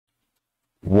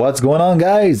What's going on,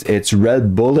 guys? It's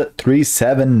Red Bullet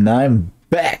 379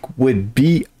 back with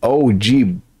B.O.G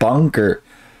Bunker.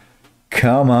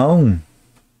 Come on.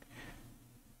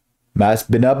 Map's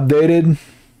been updated.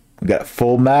 We got a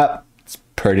full map. It's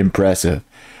pretty impressive.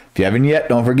 If you haven't yet,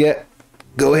 don't forget,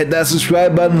 go hit that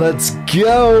subscribe button. Let's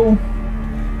go.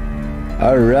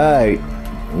 Alright.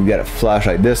 We got a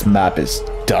flashlight. This map is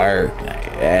dark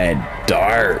and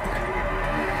dark.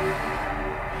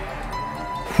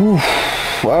 Whew.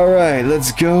 Alright,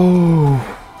 let's go.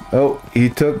 Oh, he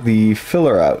took the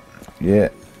filler out. Yeah.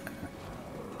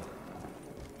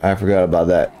 I forgot about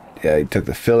that. Yeah, he took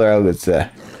the filler out. It's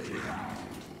yeah,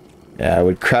 it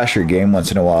would crash your game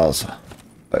once in a while, so.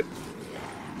 But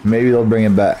maybe they'll bring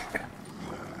it back.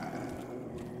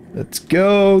 Let's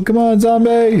go. Come on,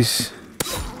 zombies.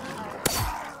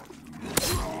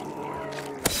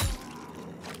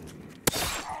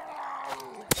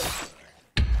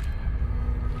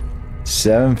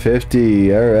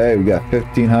 $750. All right, we got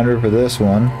 1,500 for this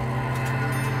one.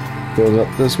 Goes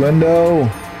up this window.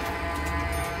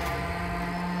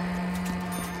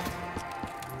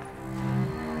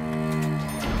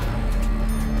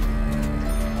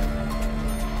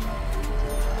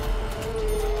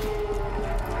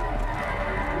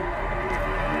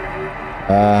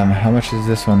 How much is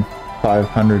this one?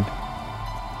 500. I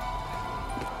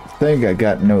think I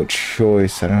got no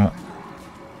choice. I don't know. I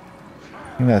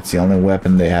think that's the only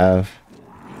weapon they have.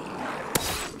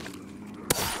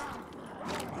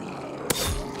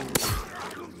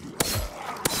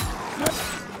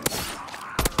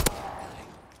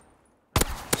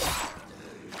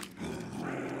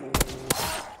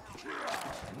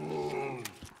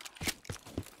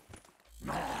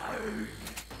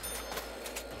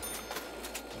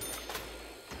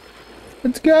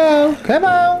 Let's go! Come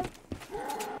on!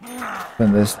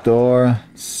 Open this door.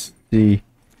 Let's see.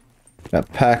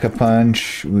 Got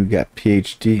Pack-a-Punch. We got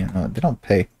PhD. No, they don't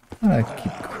pay. I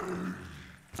keep.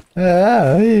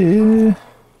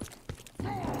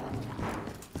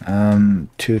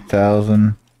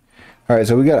 2,000. All right,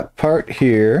 so we got a part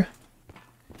here.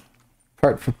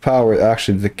 Part for power.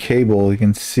 Actually, the cable you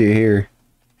can see here,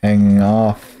 hanging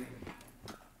off.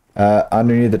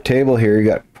 Underneath the table here, you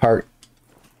got part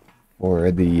for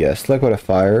the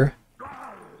liquidifier.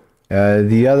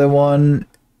 The other one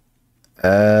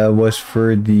was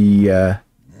for the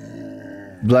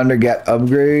blender gat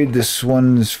upgrade. This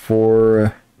one's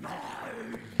for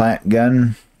plant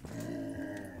gun.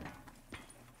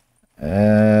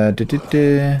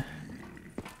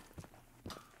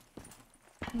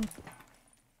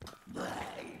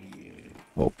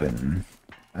 Open.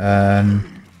 And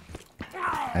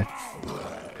I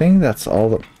think that's all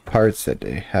the parts that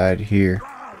they had here.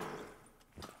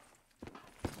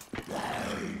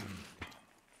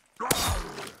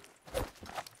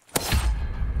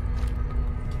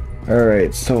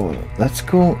 Alright, so let's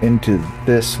go into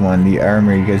this one, the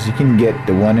armory, because you can get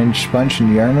the 1-inch punch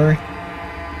in the armory.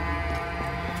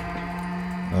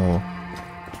 Oh.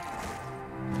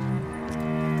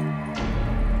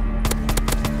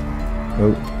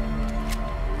 Oh.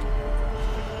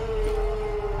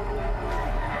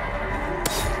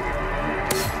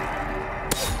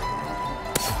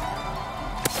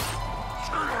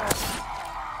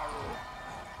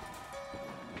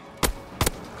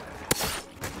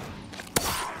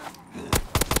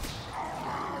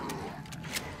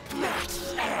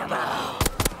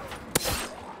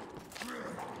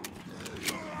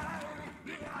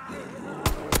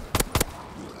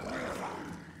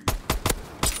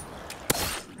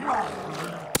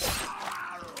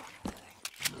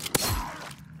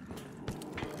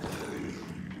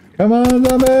 Come on,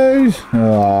 zombies!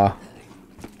 Aww.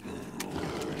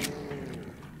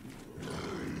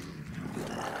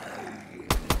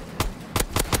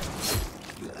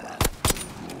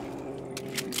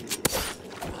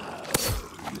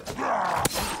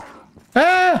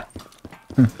 Ah!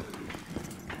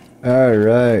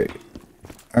 Alright.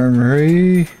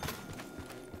 Armory.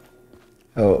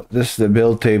 Oh, this is the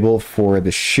build table for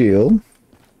the shield.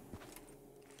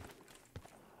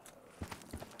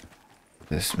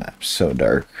 This map's so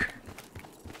dark.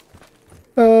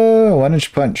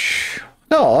 1-inch punch.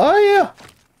 Oh, yeah.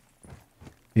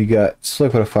 You got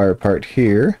liquidifier part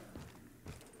here.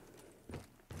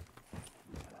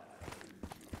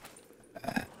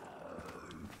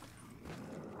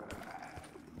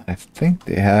 I think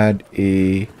they had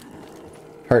a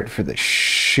part for the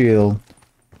shield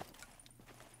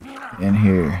in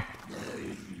here.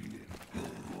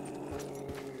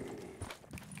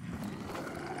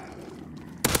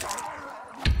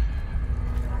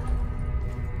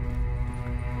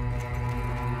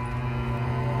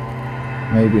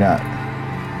 Maybe not.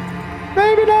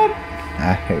 maybe not.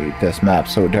 I hate this map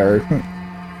so dark.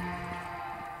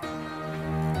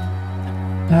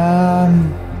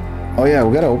 Oh yeah,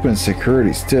 we gotta open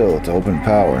security still to open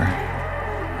power.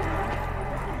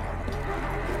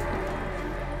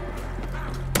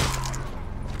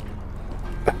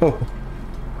 Oh.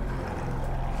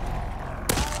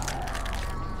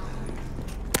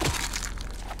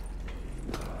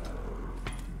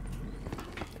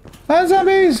 Hi,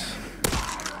 zombies!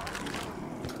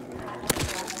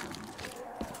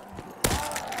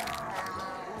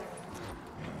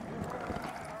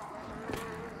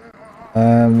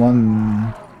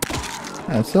 One...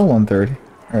 Yeah, it's still 1:30.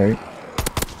 Alright.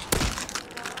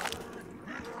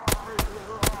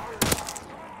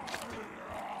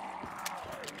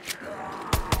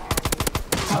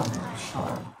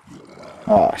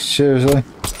 Oh, seriously?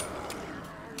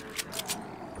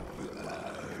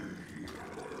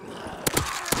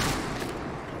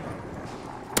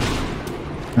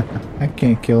 I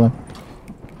can't kill him.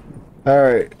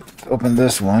 Alright, open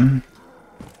this one.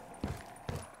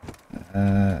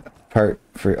 Part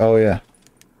for, oh yeah.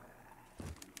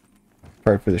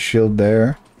 Part for the shield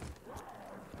there.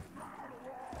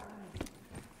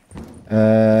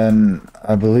 And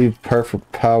I believe part for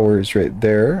power is right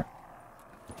there.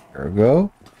 There we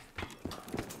go.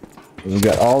 We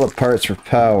got all the parts for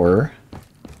power.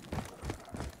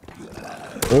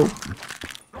 Oh.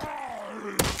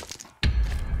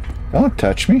 Don't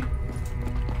touch me.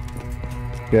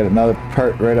 Got another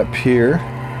part right up here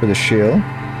for the shield.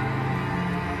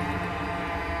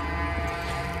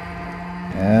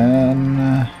 And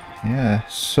yeah,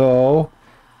 so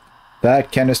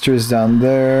that canister is down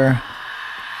there.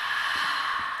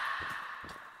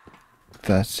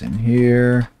 That's in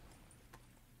here.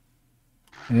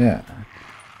 Yeah.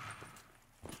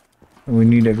 We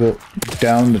need to go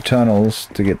down the tunnels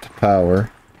to get the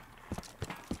power.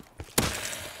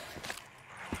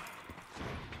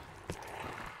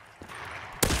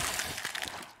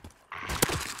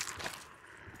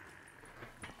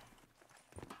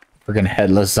 Freaking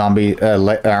headless zombie,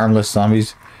 armless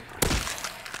zombies.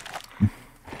 I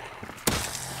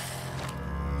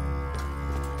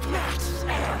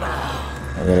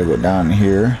gotta go down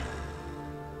here.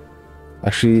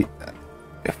 Actually,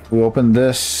 if we open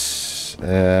this,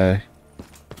 I'm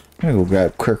gonna go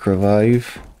grab quick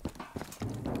revive.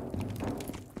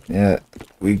 Yeah,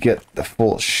 we get the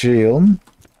full shield.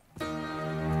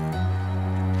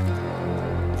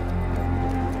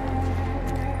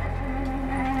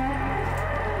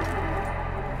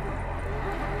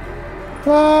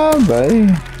 Oh, buddy.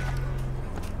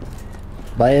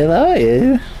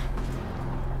 Bye-bye.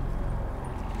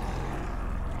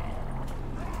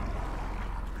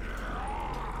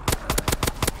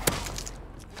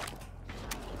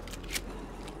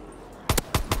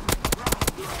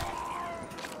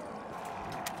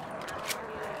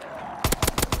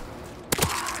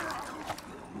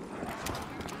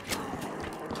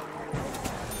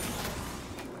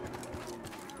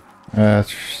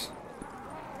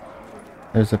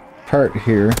 There's a part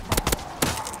here.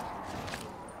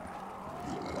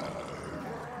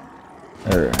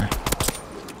 There.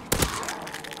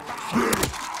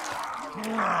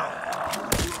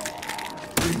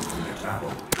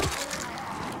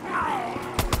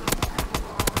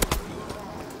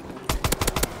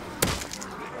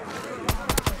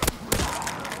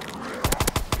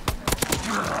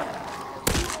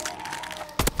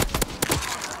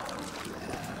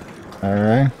 All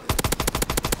right.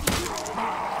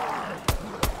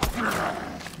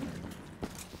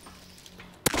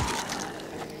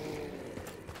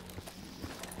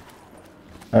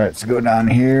 Alright, let's go down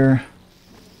here.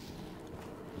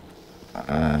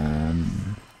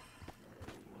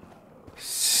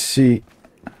 See,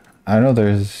 I know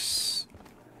there's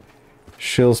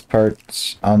shields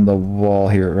parts on the wall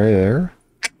here, right there.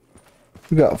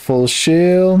 We got full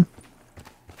shield.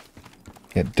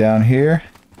 Get down here.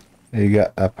 You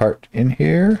got a part in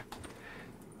here.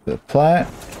 The plant.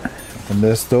 Open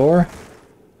this door.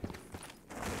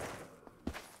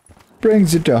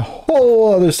 Brings it to a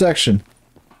whole other section.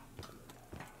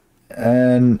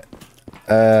 And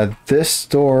this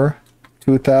door,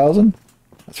 2000.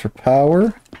 That's for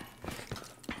power.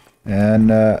 And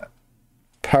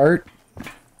part.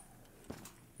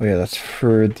 Oh yeah, that's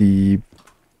for the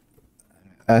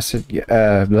acid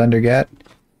blender gat.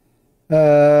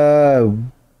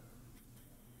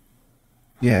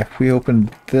 Yeah, if we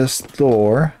open this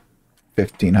door,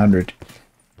 1500,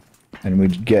 and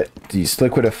we'd get these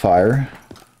liquidifier.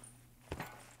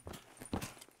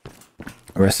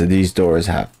 The rest of these doors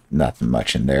have nothing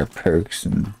much in there, perks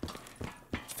and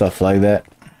stuff like that.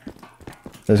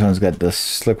 This one's got the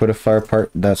liquidifier part.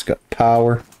 That's got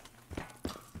power.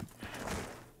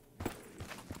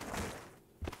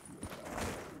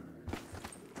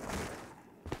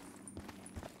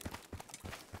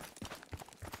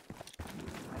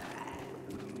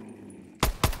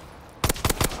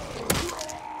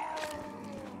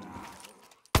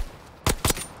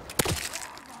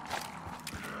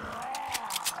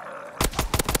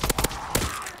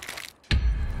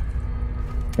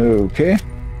 Okay.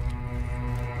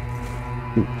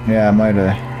 Yeah, I might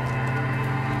have.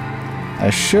 I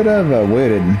should have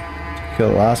waited to kill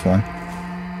the last one.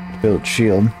 Build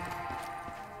shield.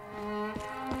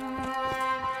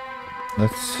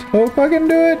 Let's hope I can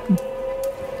do it.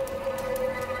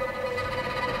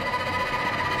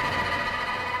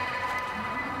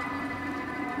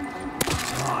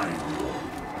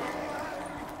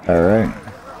 All right.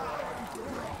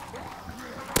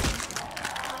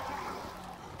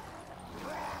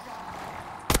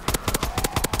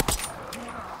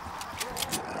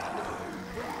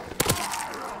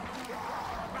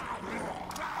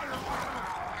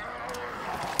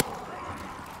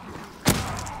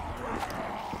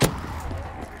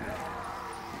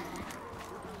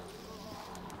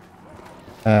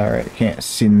 Alright, can't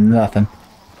see nothing.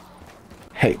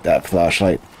 Hate that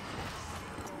flashlight.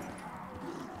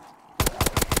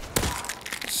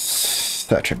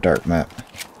 Such a dark map.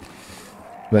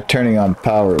 But turning on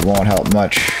power won't help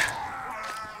much.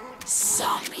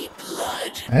 Zombie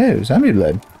blood. Oh, zombie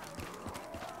blood.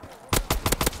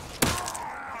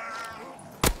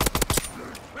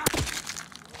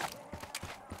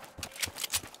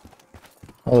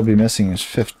 All I'll be missing is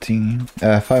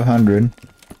 500.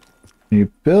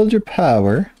 You build your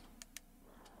power.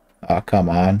 Oh, come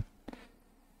on.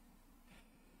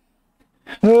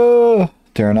 Oh,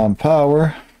 turn on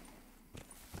power.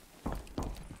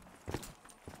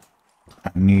 I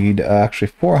need actually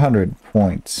 400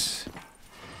 points.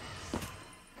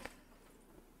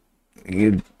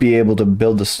 You'd be able to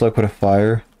build this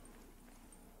liquidifier.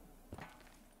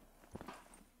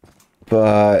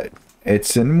 But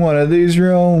it's in one of these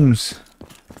rooms.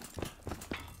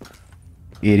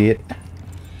 Idiot.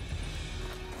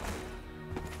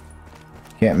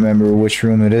 Can't remember which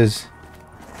room it is.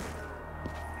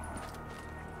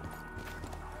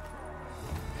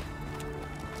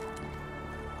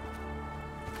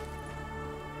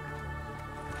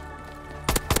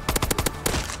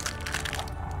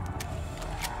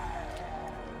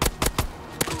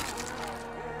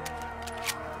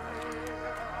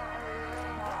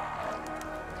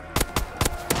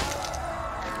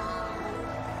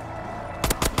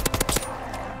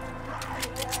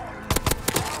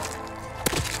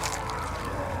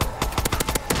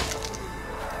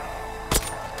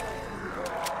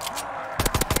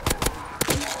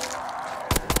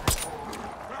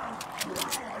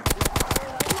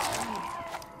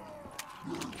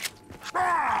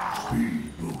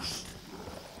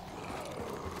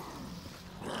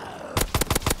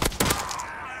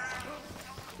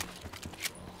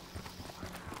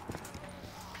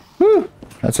 Whew,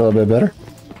 that's a little bit better.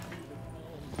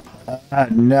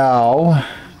 Now,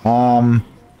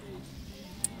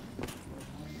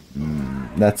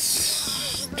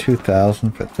 that's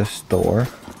 2,000 for this door.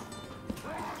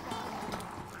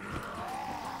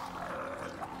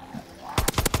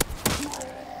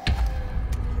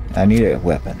 I need a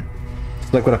weapon.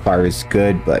 Liquidifier is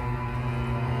good, but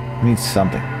I need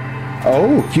something.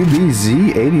 Oh,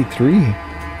 QBZ 83.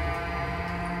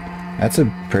 That's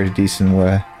a pretty decent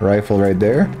rifle right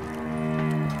there.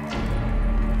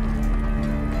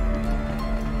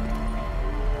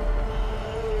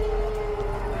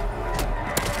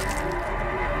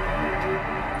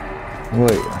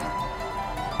 Wait.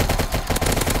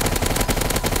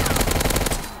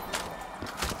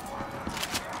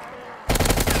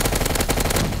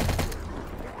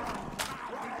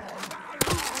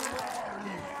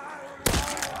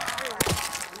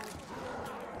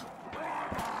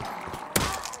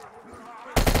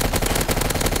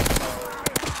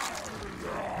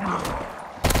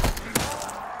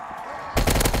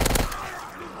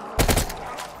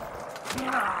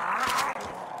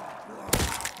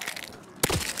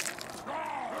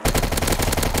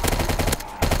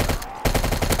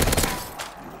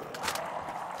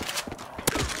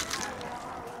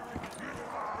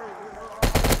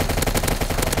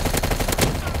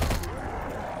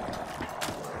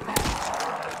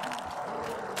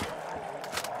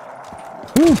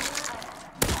 Whew.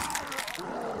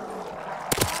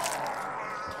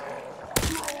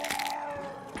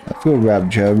 Let's go grab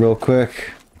Jugg real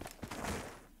quick.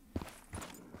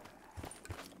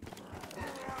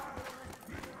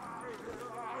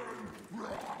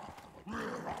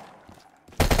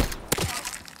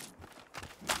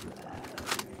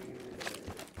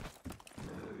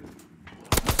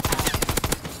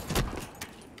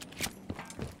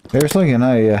 There's like an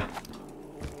idea.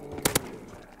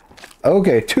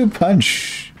 Okay, 2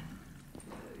 punch.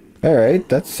 Alright,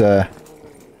 that's a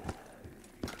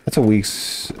weak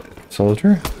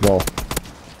soldier. Well,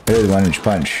 it is 1-inch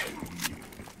punch.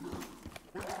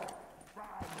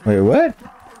 Wait, what?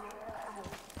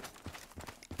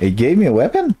 It gave me a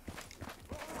weapon?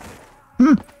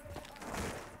 Hmm.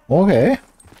 Okay.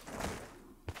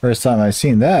 First time I've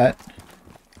seen that.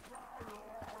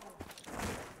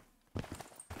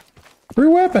 Free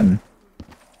weapon.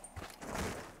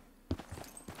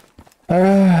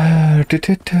 I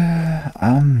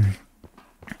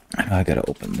gotta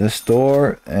open this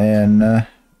door and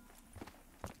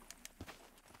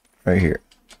right here.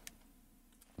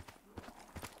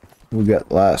 We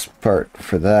got last part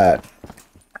for that.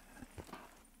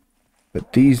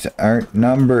 But these aren't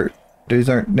numbered. These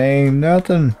aren't named.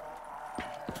 Nothing.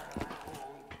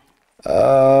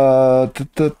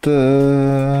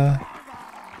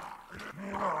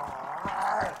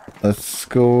 Let's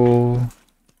go.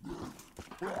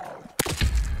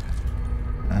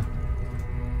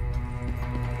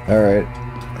 Alright.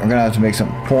 We're gonna have to make some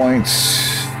points.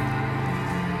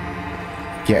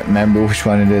 Can't remember which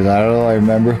one it is. I don't know. I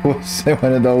remember it was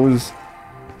one of those.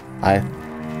 I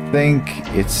think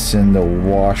it's in the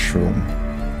washroom.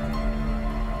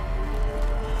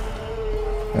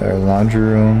 Or laundry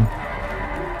room.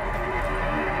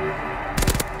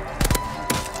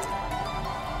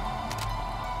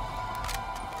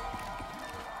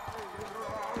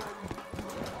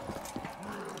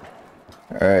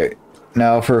 Alright.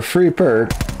 Now for a free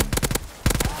perk,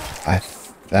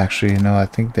 actually, no, I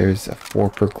think there's a 4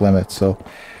 perk limit, so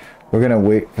we're gonna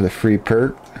wait for the free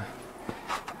perk.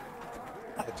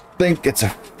 I think it's a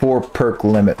 4 perk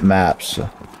limit map, so.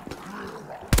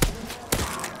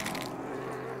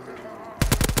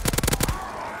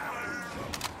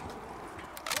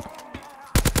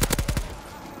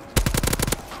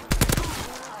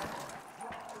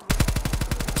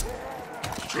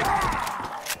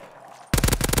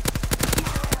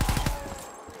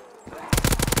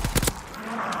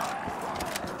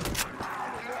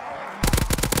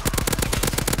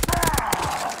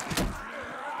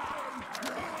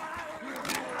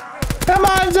 Come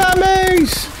on,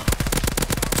 zombies!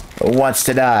 Who wants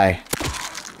to die?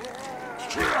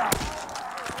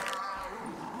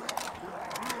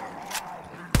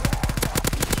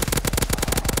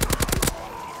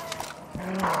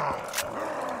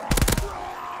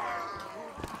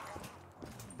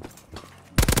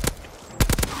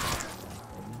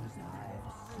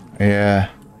 Yeah.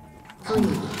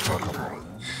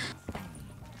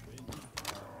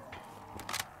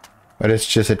 But it's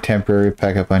just a temporary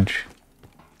pack-a-punch.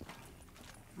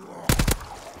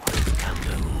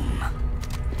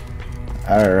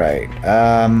 Alright,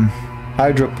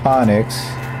 hydroponics.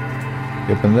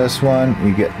 You open this one,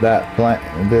 you get that plant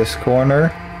in this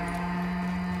corner,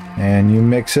 and you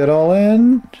mix it all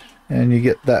in, and you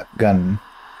get that gun.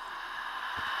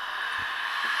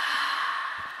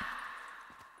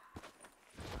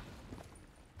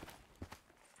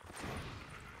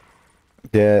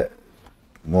 Yeah,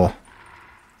 well,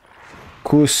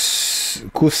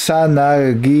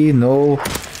 Kusanagi no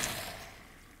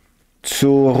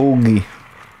Tsurugi.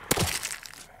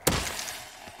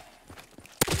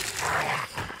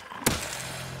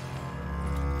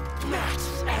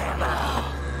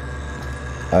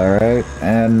 Alright,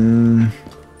 and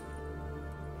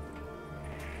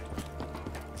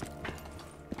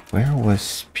where was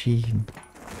speed?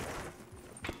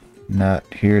 Not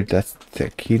here, that's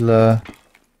tequila.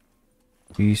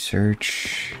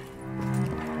 Research.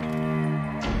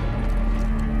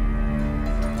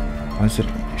 Was it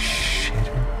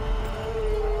shitter?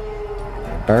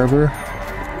 Barber?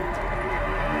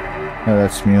 No,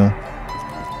 that's mule.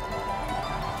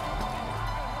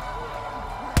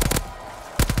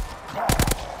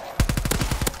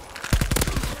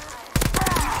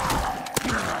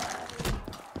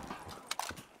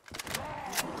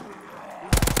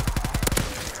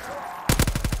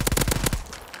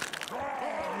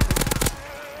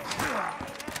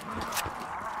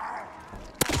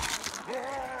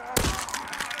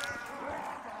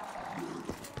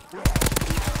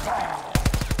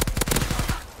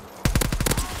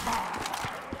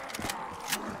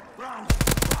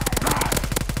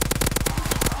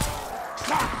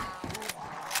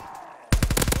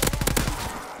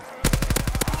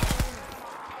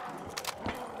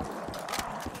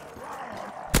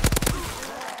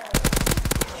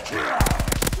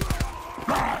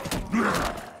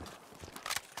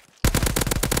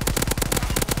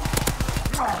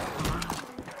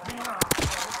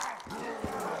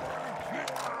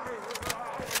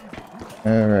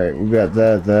 Alright, we got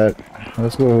that.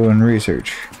 Let's go and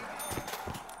research.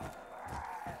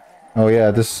 Oh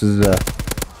yeah, this is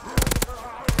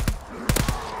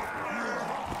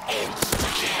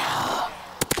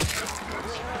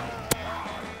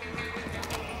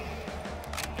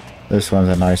this one's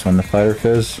a nice one, the fighter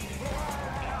fizz.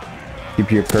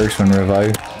 Keep your perks when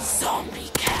revived. Zombie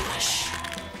cash.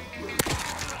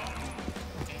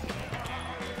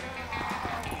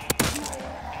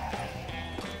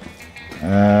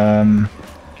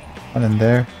 One in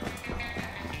there.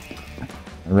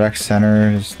 Rec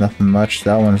center, there's nothing much.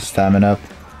 That one's stamina up.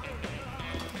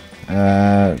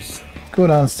 Let's go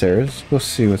downstairs. Go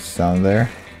see what's down there.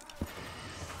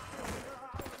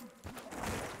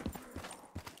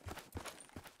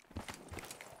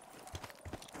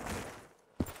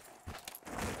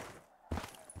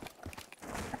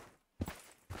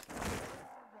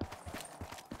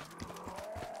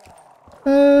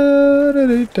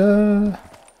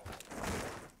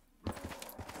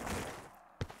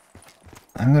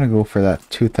 I'm gonna go for that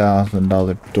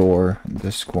 $2,000 door in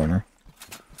this corner.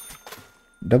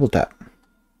 Double tap.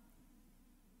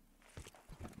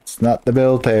 It's not the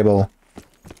bill table.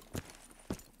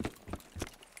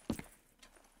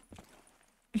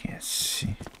 Can't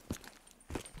see.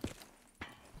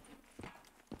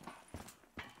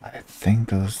 I think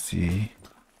those the...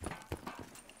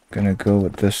 Gonna go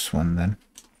with this one then.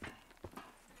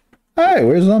 Hey,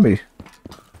 where's zombie?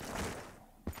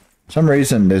 For some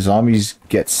reason the zombies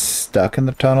get stuck in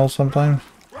the tunnel sometimes.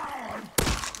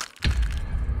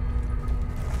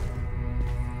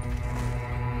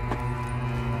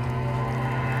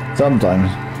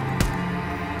 Sometimes.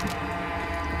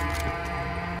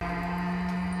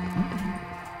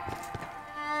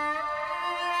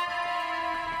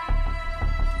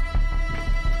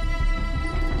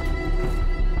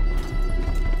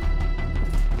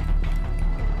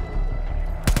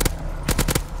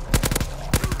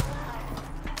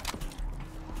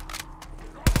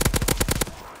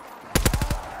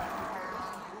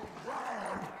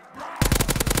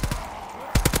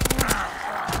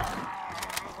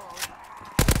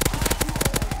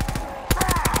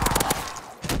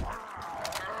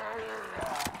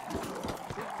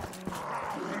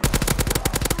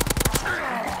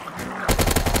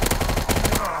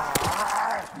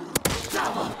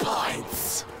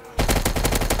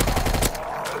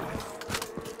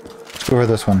 Go for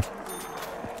this one.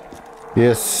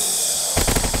 Yes.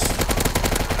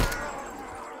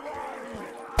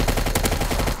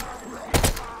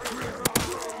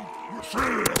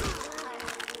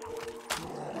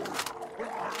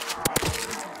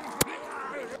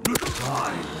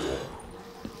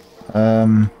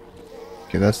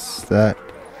 Okay, that's that.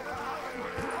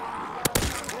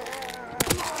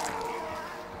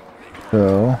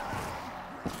 So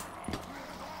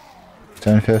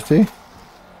 1050.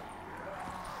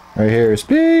 Right here,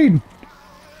 speed!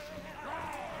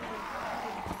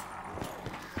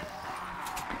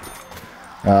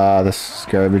 Ah, this is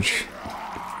garbage.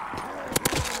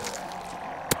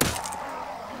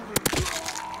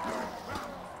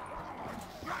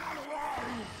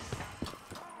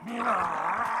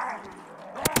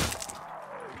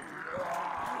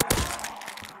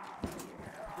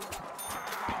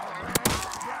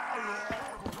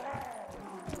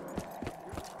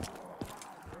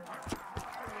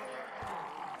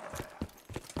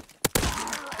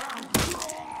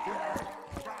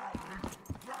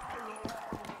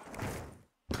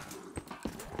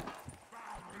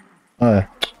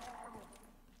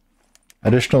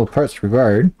 Additional parts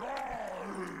required.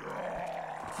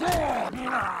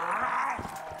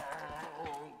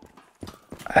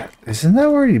 Isn't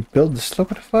that where you build the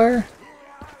solidifier?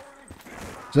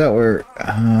 Is that where?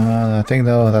 I think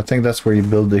no. I think that's where you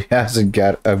build the acid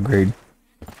gat upgrade.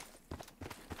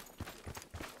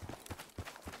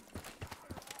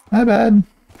 My bad.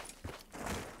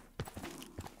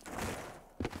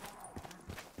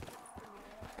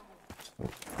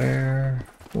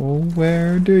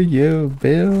 Where do you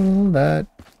build that?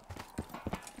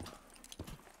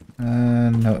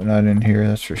 No, not in here,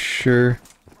 that's for sure.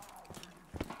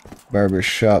 Barber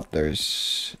shop,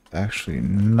 there's actually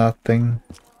nothing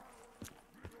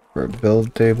for a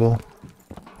build table.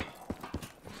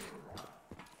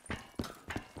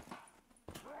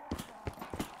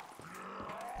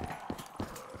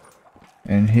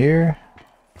 In here?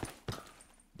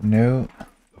 No.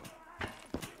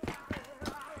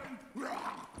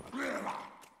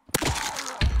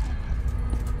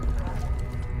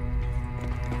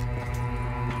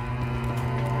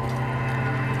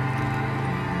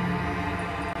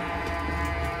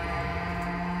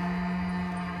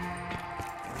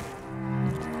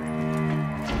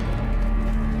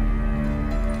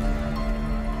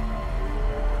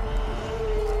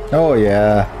 Oh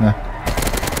yeah.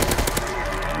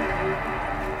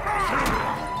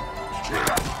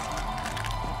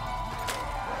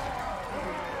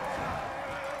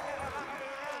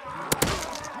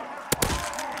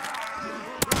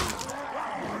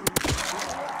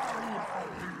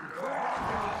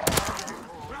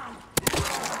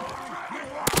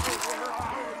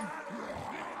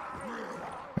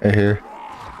 Right here.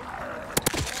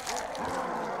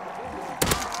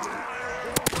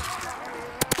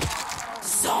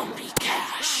 Zombie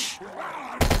cash.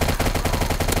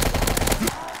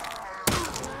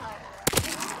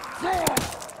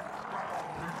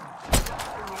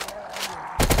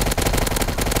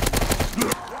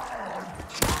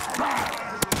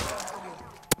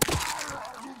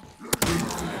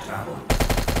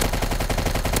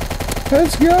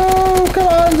 Let's go! Come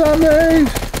on,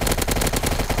 zombies!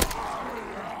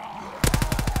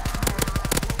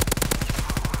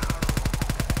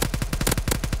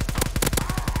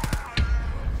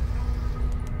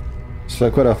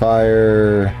 Liquid of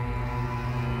fire.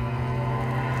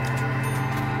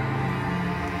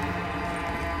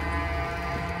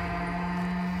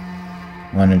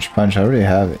 1-inch punch. I already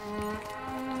have it.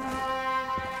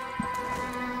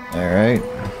 Alright.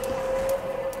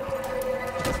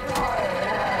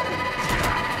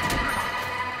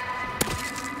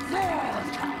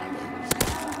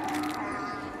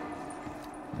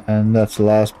 And that's the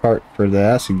last part for the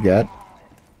acid get.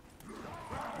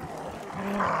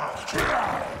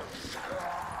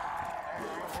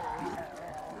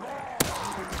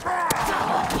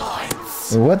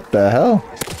 What the hell?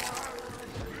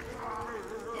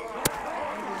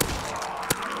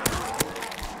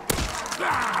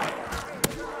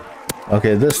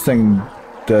 Okay, this thing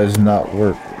does not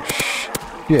work.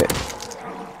 Shit.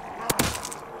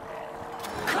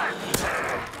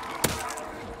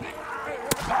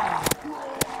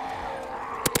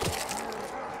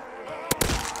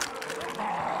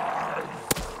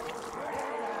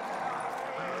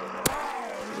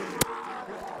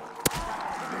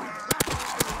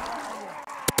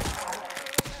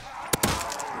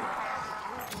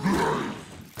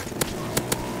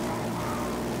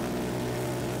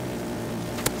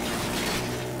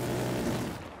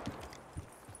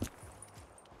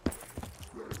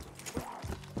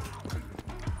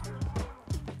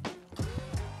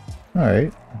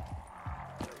 Alright.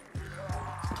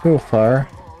 So far,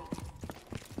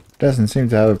 doesn't seem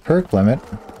to have a perk limit.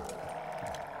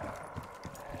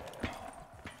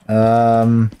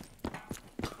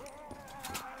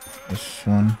 This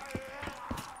one.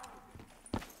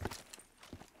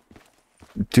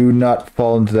 Do not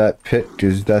fall into that pit,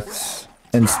 because that's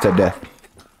insta-death.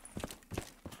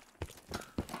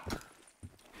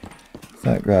 Let's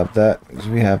not grab that, because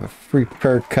we have a free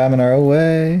perk coming our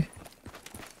way.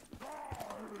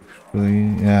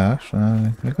 Yeah, actually,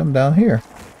 I'm gonna come down here.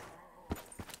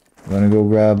 I'm gonna go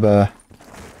grab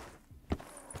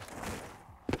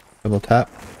double tap.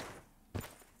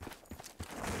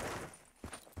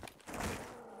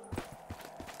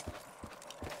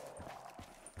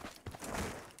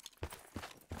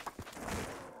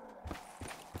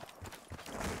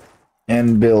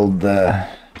 And build the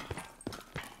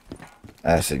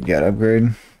acid get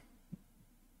upgrade.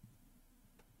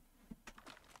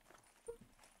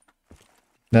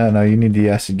 No, you need the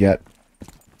acid get.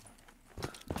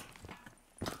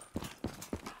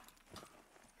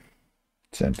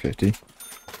 $10.50.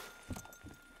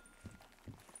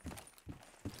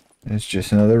 It's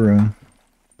just another room.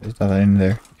 There's nothing in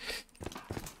there.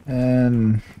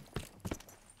 And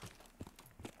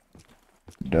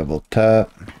double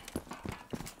tap.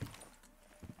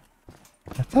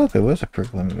 I thought there was a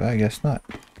perk limit, but I guess not.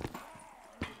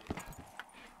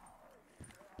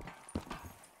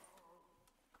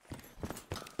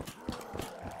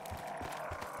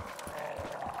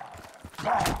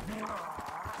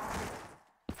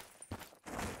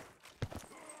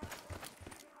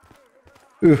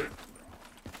 Ooh.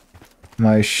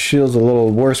 My shield's a little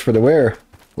worse for the wear.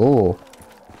 Oh.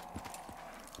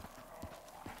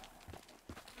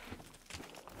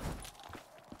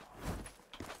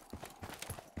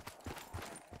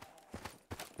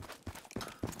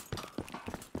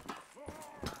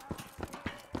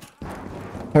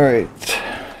 Alright.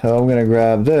 So I'm gonna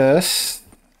grab this.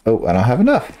 Oh, I don't have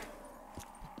enough.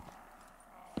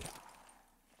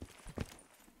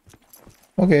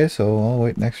 Okay, so I'll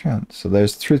wait next round. So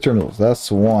there's 3 terminals.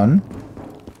 That's 1.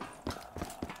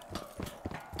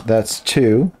 That's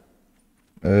 2.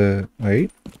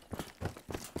 Wait.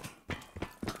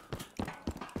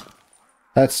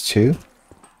 That's 2.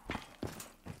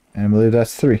 And I believe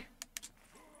that's 3.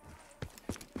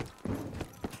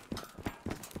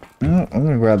 No, I'm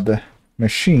gonna grab the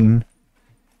machine.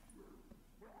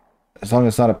 As long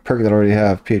as it's not a perk that I already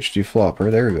have. PhD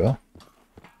flopper. There we go.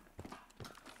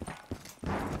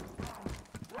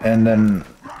 And then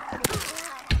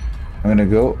I'm gonna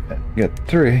go get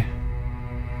 3.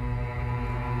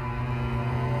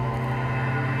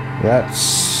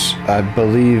 That's, I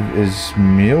believe, is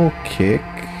mule kick.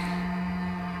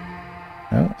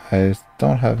 No, I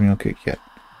don't have mule kick yet.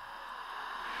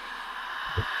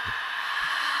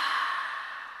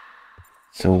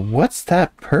 So what's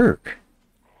that perk?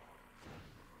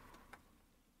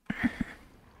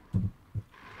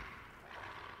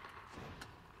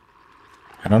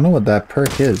 I don't know what that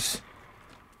perk is.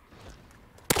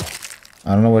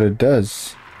 I don't know what it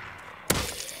does.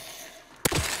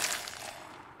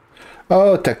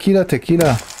 Oh, tequila,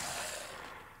 tequila.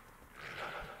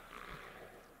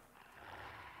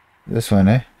 This one,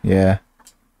 eh? Yeah.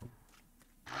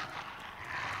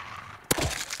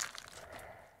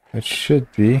 It should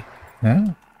be.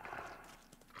 No?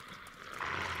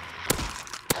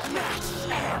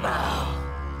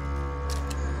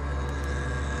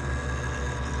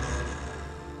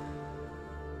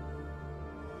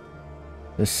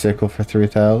 This sickle for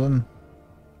 3,000.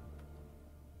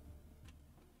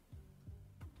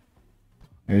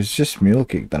 There's just mule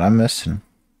kick that I'm missing.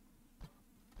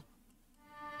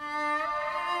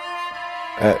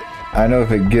 I know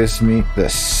if it gives me the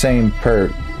same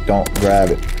perk, don't grab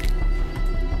it.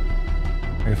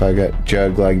 If I got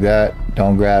jug like that,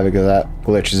 don't grab it because that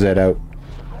glitches it out.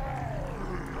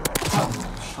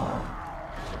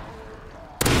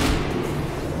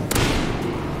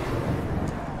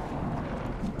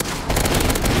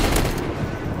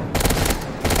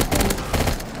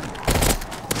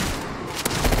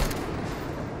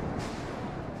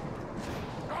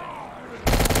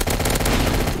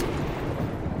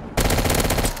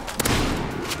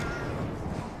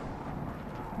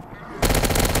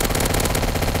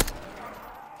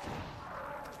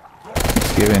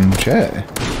 Giving jet.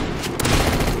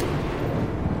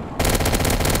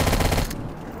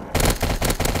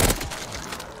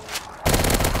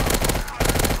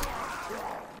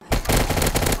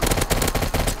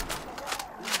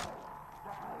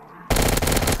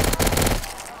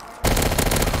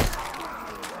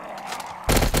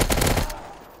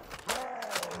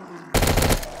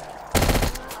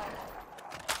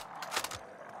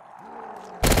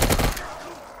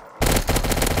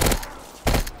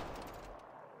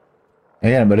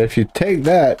 Yeah, but if you take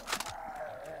that,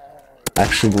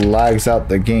 actually lags out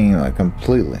the game like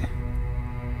completely.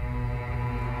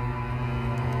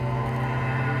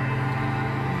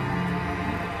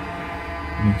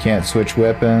 You can't switch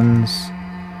weapons.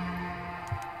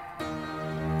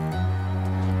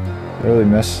 It really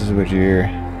messes with your ear.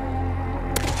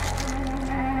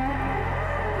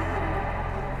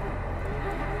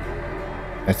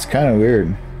 It's kind of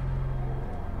weird.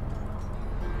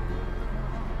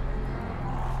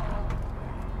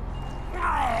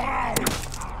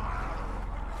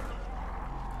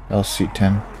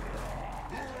 LC10.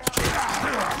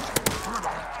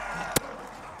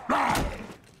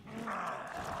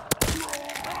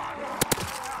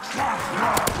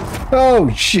 Oh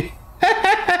shit!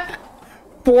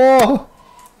 Whoa!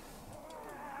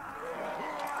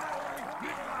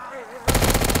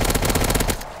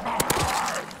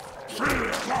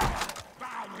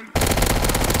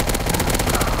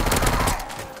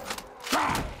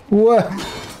 What?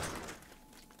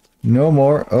 No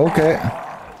more. Okay.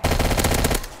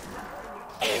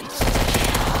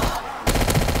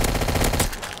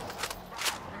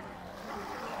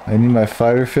 I need my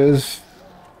fighter fizz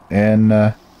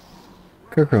and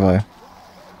quick revive.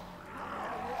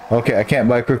 Okay, I can't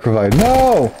buy quick revive.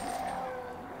 No!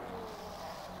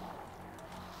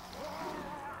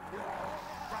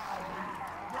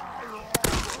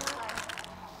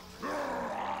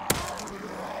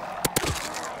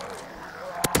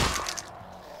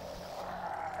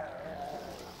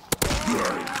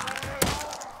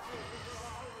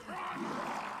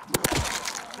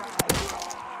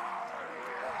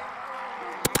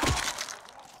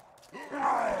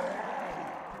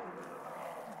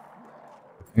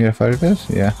 You gonna fight this?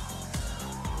 Yeah.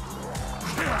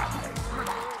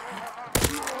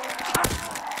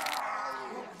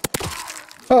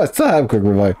 Oh, I still have quick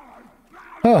revive.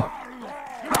 Oh.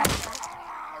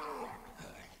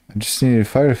 I just needed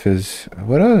fighter fizz.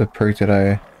 What other perk did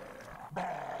I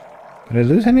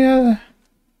lose any other?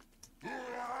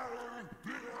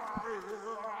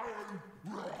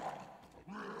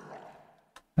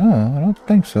 Oh, I don't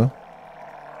think so.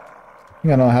 I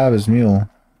think I don't have his mule.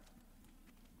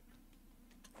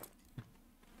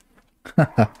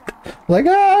 Like,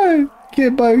 ah!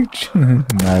 Get by. Nah,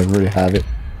 I already have it.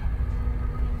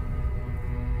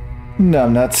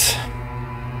 Numb nuts.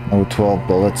 Oh, 12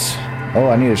 bullets. Oh,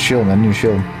 I need a shield. I need a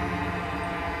shield.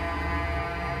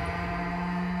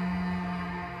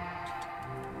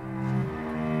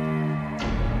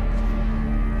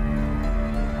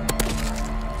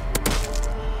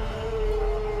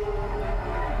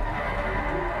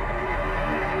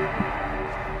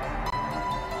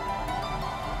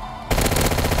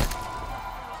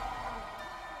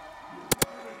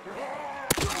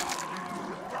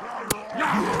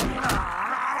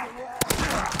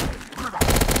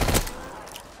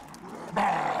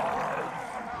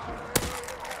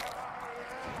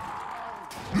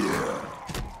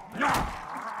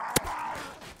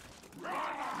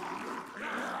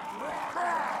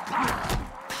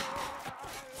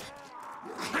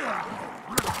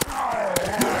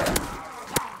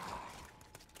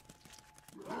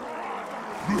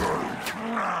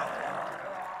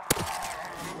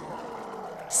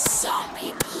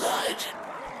 Zombie blood.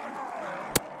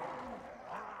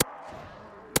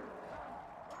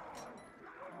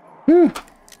 Whew.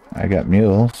 I got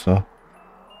mule, so.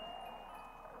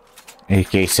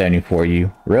 AK-74,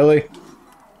 you. Really?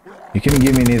 You couldn't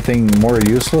give me anything more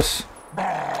useless?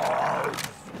 I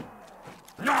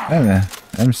don't know.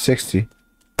 M60.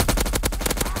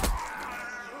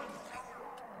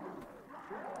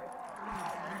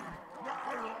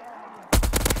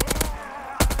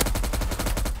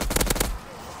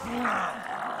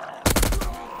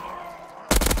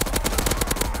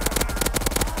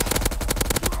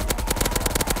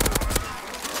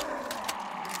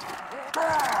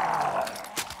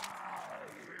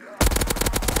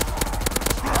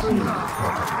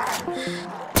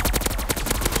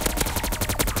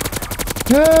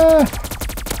 Ah!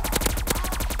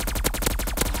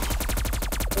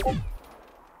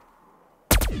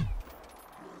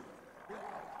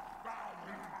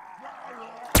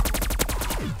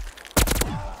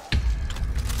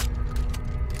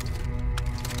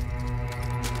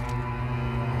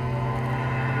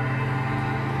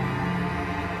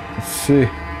 Let's see.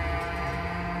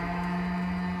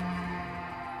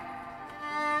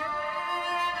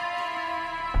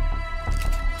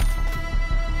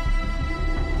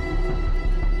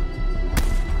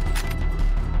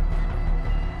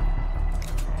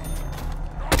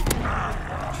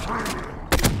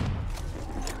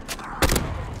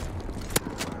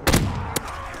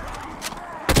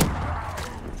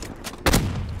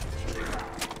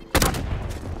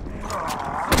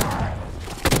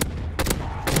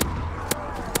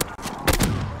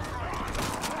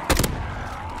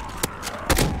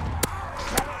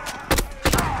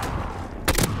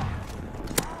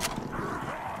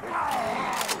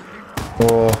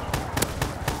 Oh,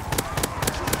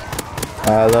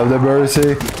 I love the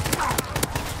mercy.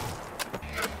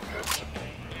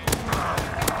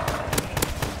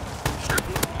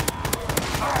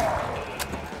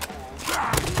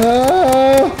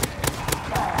 Ah!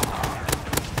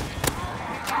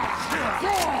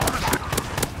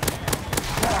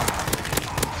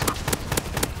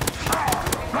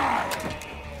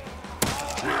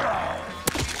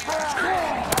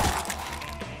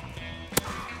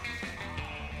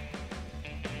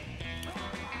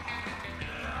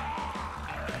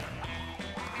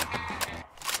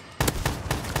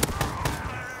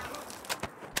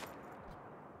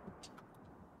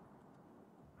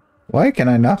 Why can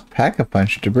I not pack a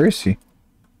punch to Bercy?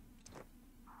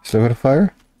 Still got a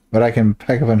fire? But I can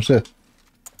pack a punch this.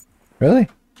 Really?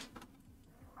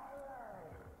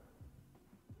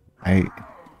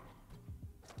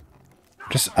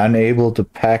 Just unable to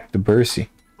pack the Bercy.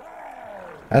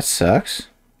 That sucks.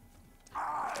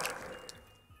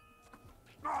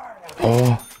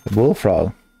 Oh, the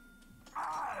bullfrog.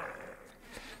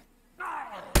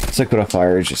 Liquid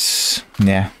fire just,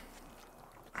 yeah.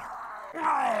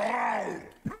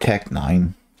 Tech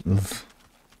 9. Ugh.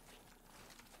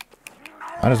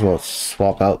 Might as well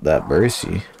swap out that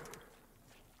Bercy.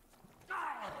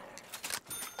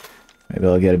 Maybe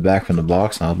I'll get it back from the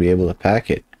box and I'll be able to pack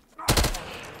it.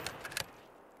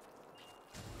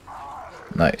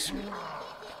 Nice.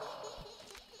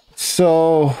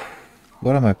 So,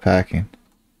 what am I packing?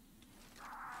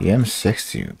 The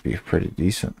M60 would be pretty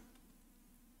decent.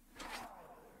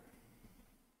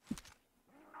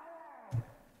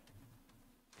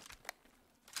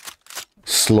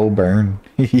 Slow burn.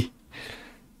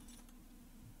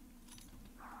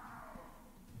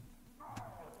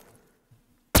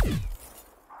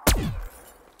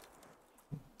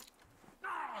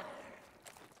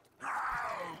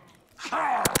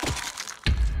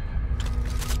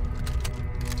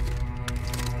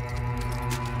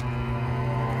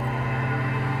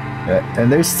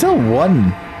 And there's still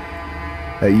one.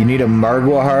 You need a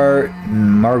Margwa heart,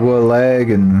 and Margwa leg,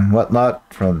 and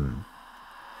whatnot from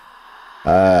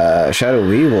Shadow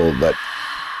of Evil, but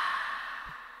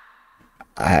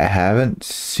I haven't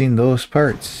seen those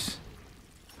parts.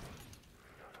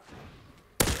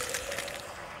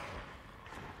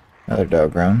 Another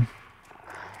dog round.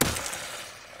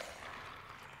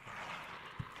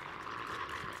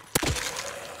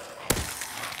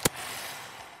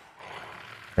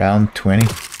 Round 20.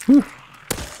 Whew.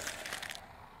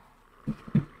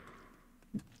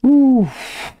 Ooh.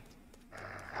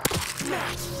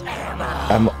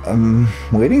 I'm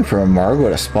waiting for a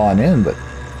Margwa to spawn in, but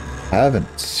I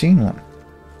haven't seen one.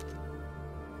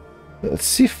 Let's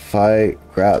see if I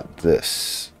grab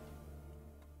this.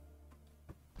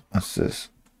 What's this?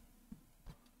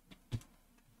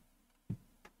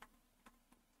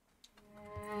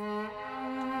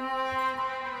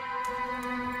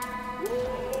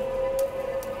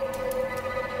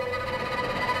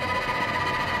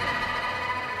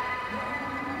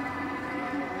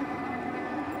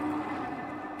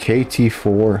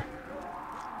 KT4.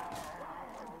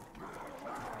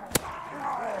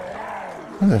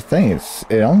 The thing is,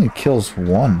 it only kills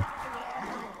one.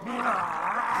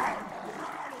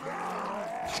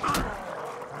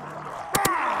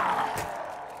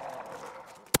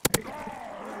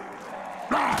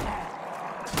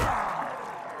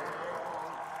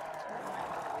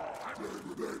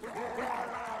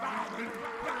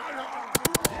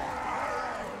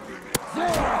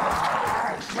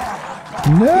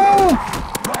 No!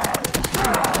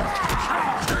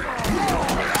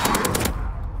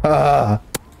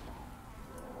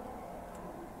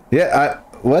 Yeah,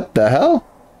 what the hell?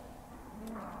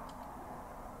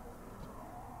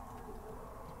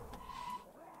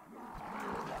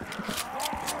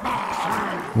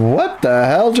 What the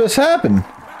hell just happened?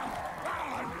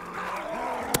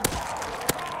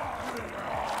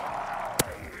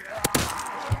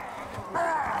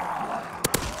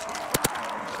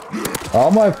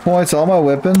 All my points, all my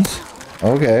weapons.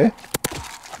 Okay.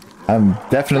 I'm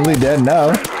definitely dead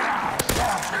now.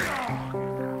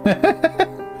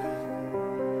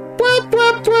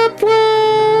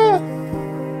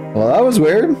 Well, that was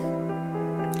weird.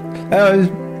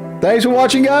 Anyways, thanks for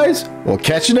watching, guys. We'll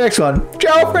catch you next one.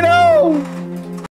 Ciao for now!